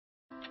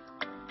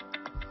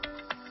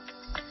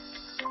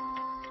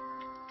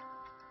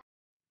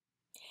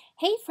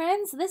Hey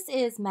friends, this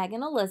is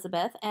Megan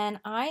Elizabeth, and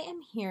I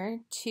am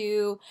here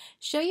to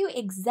show you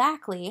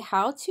exactly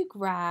how to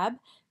grab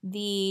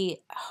the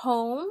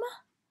home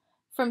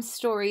from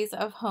Stories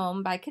of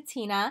Home by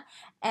Katina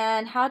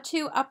and how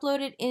to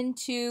upload it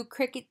into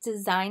Cricut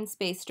Design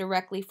Space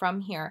directly from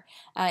here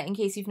in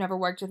case you've never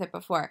worked with it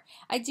before.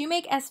 I do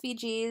make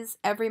SVGs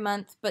every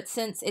month, but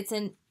since it's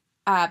in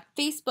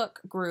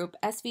Facebook group,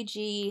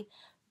 SVG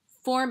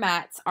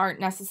formats aren't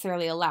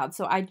necessarily allowed.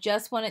 So I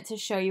just wanted to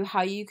show you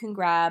how you can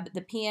grab the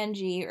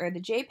PNG or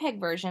the JPEG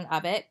version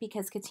of it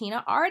because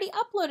Katina already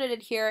uploaded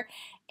it here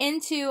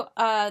into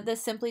the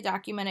Simply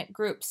Documented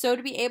group. So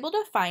to be able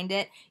to find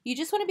it, you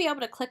just want to be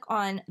able to click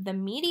on the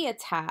Media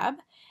tab.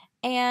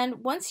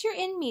 And once you're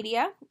in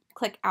Media,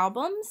 click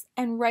Albums.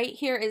 And right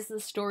here is the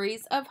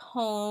Stories of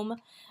Home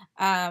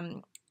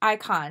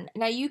icon.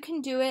 Now you can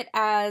do it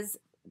as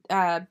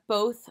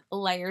both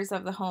layers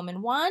of the home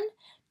in one,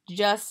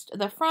 just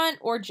the front,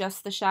 or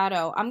just the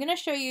shadow. I'm going to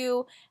show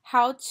you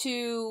how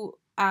to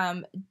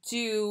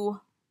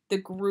do the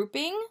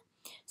grouping.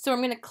 So I'm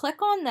going to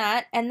click on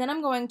that, and then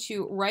I'm going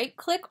to right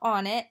click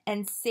on it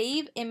and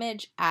save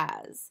image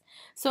as.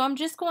 So I'm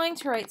just going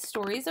to write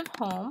Stories of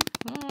Home,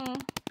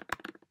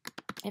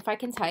 if I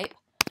can type,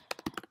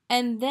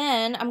 and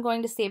then I'm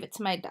going to save it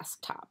to my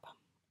desktop.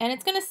 And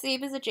it's going to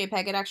save as a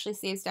JPEG. It actually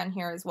saves down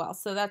here as well,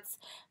 so that's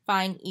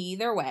fine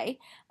either way.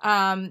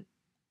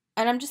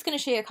 And I'm just going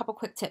to show you a couple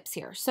quick tips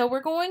here. So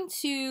we're going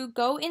to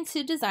go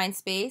into Design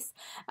Space.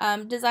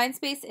 Design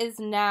Space is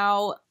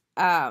now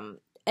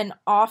an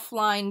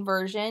offline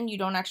version. You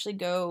don't actually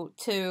go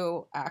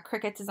to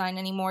Cricut Design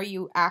anymore.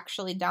 You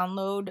actually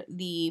download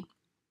the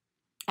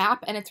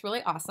app, and it's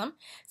really awesome.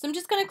 So I'm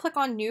just going to click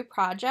on New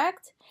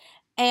Project.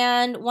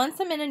 And once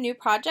I'm in a new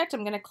project,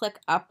 I'm going to click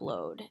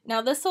Upload.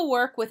 Now this will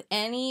work with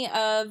any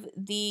of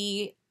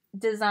the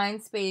Design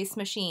Space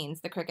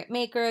machines, the Cricut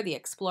Maker, the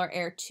Explorer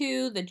Air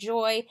 2, the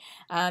Joy.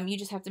 You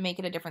just have to make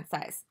it a different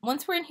size.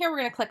 Once we're in here, we're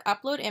going to click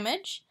Upload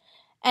Image,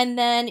 and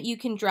then you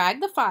can drag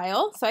the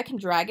file. So I can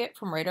drag it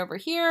from right over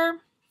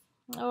here,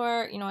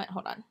 or you know what,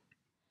 hold on.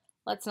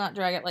 Let's not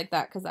drag it like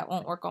that because that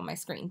won't work on my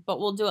screen, but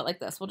we'll do it like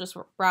this. We'll just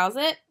browse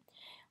it,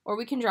 or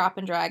we can drop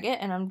and drag it,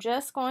 and I'm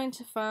just going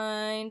to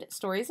find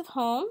Stories of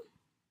Home,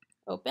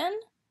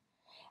 open.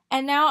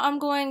 And now I'm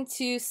going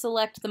to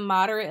select the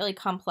moderately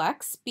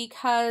complex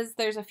because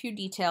there's a few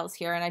details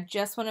here and I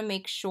just want to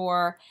make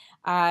sure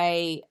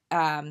I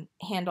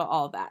handle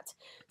all of that.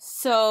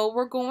 So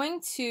we're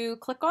going to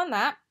click on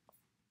that.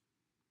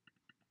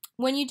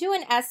 When you do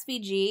an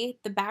SVG,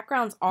 the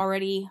background's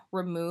already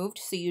removed,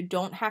 so you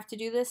don't have to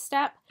do this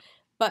step.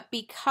 But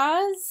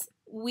because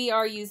we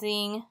are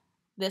using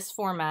this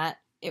format,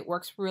 it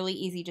works really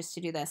easy just to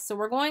do this. So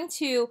we're going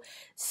to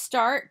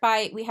start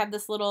by, we have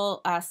this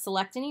little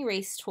select and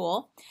erase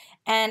tool,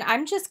 and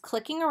I'm just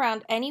clicking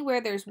around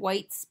anywhere there's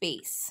white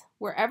space.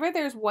 Wherever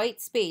there's white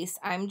space,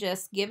 I'm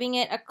just giving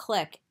it a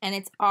click, and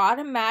it's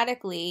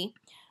automatically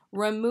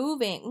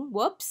removing,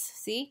 whoops,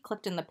 see,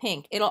 clicked in the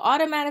pink. It'll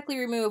automatically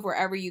remove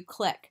wherever you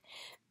click.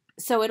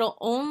 So it'll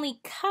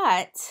only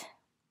cut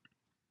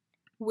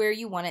where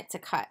you want it to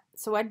cut.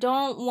 So I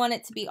don't want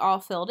it to be all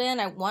filled in.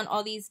 I want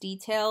all these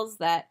details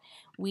that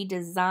we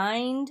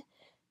designed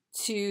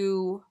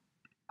to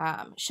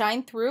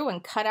shine through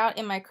and cut out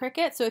in my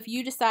Cricut. So if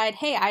you decide,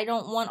 hey, I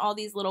don't want all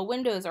these little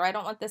windows, or I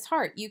don't want this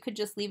heart, you could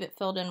just leave it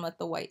filled in with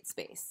the white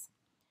space.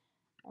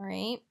 All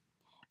right.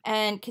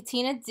 And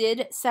Katina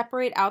did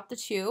separate out the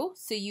two,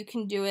 so you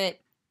can do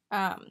it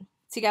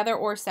together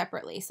or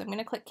separately. So I'm going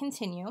to click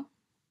continue.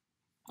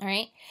 All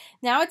right,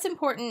 now it's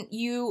important,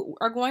 you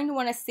are going to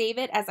want to save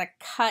it as a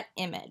cut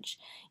image.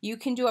 You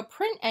can do a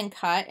print and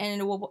cut,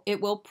 and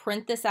it will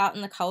print this out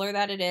in the color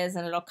that it is,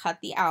 and it'll cut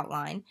the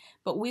outline.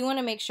 But we want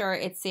to make sure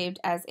it's saved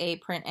as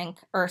a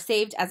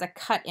saved as a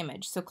cut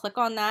image. So click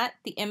on that.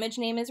 The image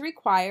name is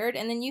required,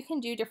 and then you can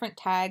do different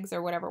tags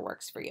or whatever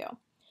works for you.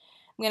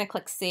 I'm going to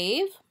click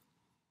save,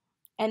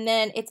 and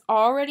then it's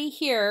already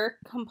here,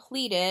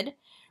 completed,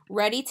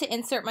 ready to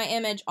insert my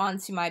image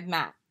onto my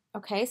mat.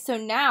 Okay, so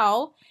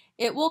now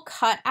it will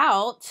cut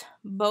out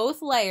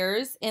both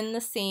layers in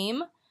the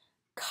same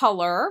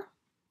color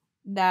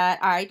that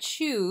I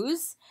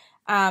choose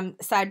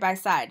side by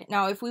side.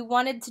 Now, if we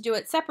wanted to do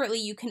it separately,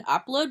 you can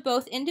upload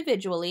both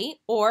individually,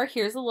 or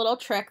here's a little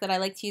trick that I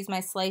like to use my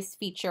slice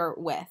feature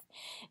with.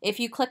 If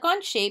you click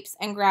on shapes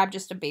and grab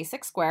just a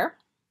basic square,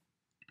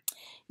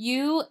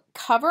 you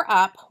cover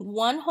up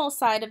one whole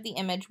side of the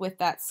image with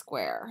that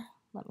square.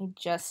 Let me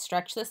just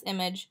stretch this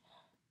image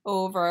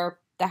over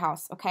the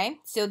house, okay?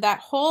 So that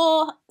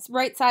whole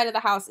right side of the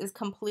house is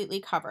completely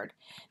covered.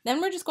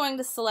 Then we're just going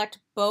to select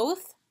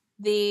both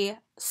the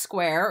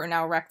square, or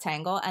now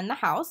rectangle, and the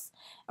house,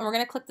 and we're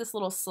going to click this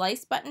little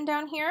slice button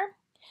down here.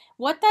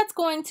 What that's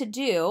going to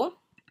do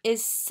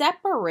is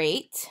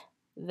separate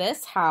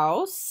this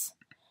house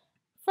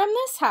from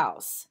this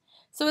house.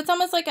 So it's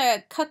almost like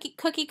a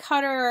cookie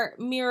cutter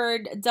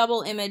mirrored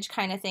double image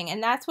kind of thing,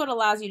 and that's what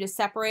allows you to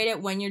separate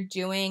it when you're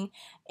doing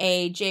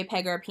a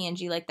JPEG or a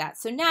PNG like that.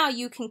 So now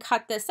you can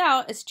cut this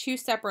out as 2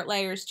 separate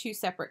layers, 2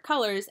 separate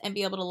colors, and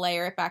be able to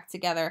layer it back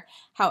together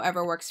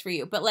however works for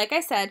you. But like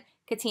I said,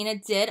 Katina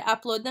did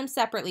upload them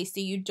separately, so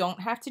you don't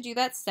have to do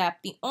that step.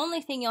 The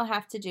only thing you'll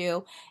have to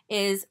do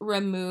is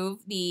remove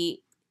the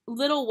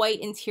little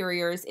white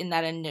interiors in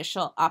that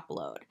initial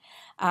upload.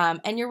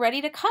 And you're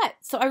ready to cut.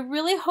 So I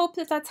really hope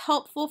that that's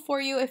helpful for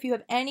you. If you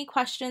have any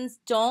questions,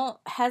 don't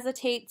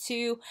hesitate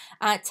to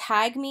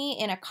tag me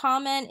in a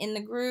comment in the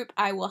group.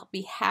 I will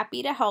be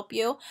happy to help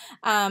you.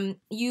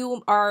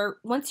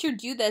 Once you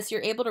do this,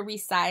 you're able to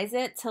resize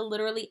it to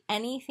literally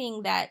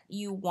anything that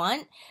you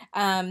want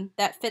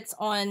that fits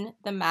on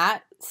the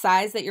mat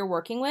size that you're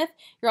working with.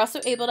 You're also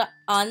able to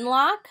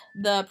unlock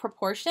the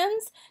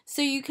proportions,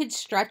 so you could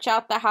stretch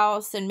out the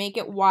house and make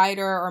it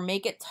wider or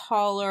make it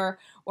taller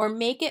or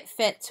make it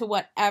fit to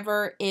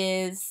whatever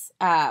is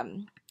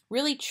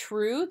really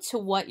true to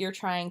what you're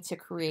trying to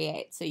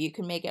create. So you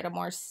can make it a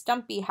more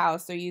stumpy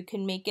house, or you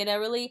can make it a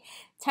really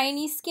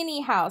tiny,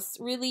 skinny house.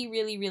 Really,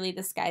 really, really,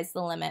 the sky's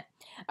the limit.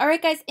 All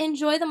right, guys,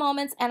 enjoy the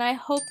moments, and I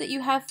hope that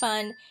you have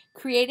fun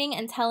creating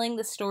and telling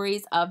the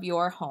stories of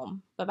your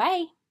home.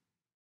 Bye-bye.